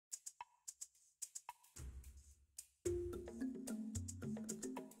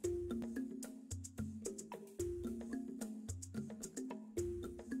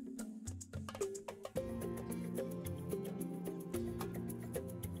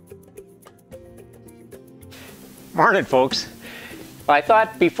Morning, folks. I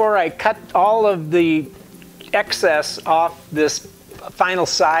thought before I cut all of the excess off this final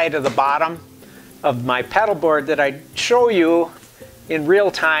side of the bottom of my paddleboard that I'd show you in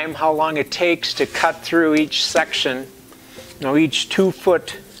real time how long it takes to cut through each section, each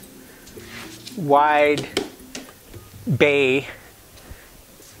 2-foot wide bay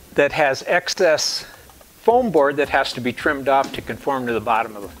that has excess foam board that has to be trimmed off to conform to the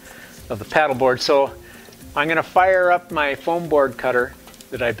bottom of the paddleboard. So I'm going to fire up my foam board cutter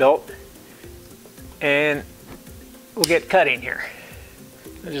that I built and we'll get cutting here.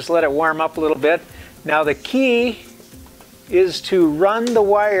 I'll just let it warm up a little bit. Now the key is to run the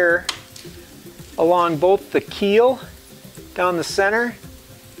wire along both the keel down the center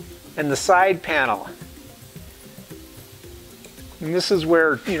and the side panel. And this is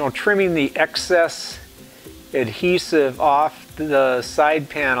where, trimming the excess adhesive off the side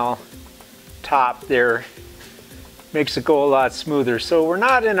panel top there makes it go a lot smoother. So we're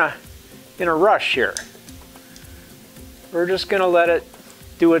not in a rush here. We're just going to let it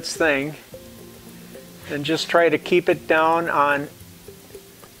do its thing and just try to keep it down on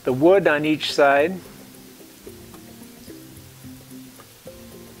the wood on each side.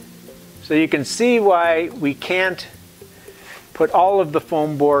 So you can see why we can't put all of the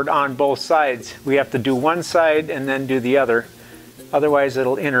foam board on both sides. We have to do one side and then do the other. Otherwise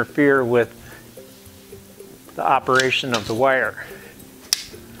it'll interfere with the operation of the wire.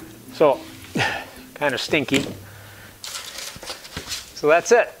 So, kind of stinky. So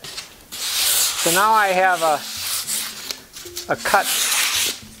that's it. So now I have a cut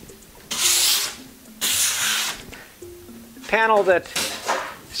panel that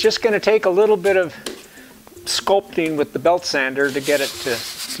is just going to take a little bit of sculpting with the belt sander to get it to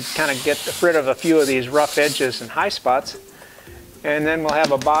kind of get rid of a few of these rough edges and high spots. And then we'll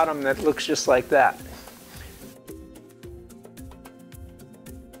have a bottom that looks just like that.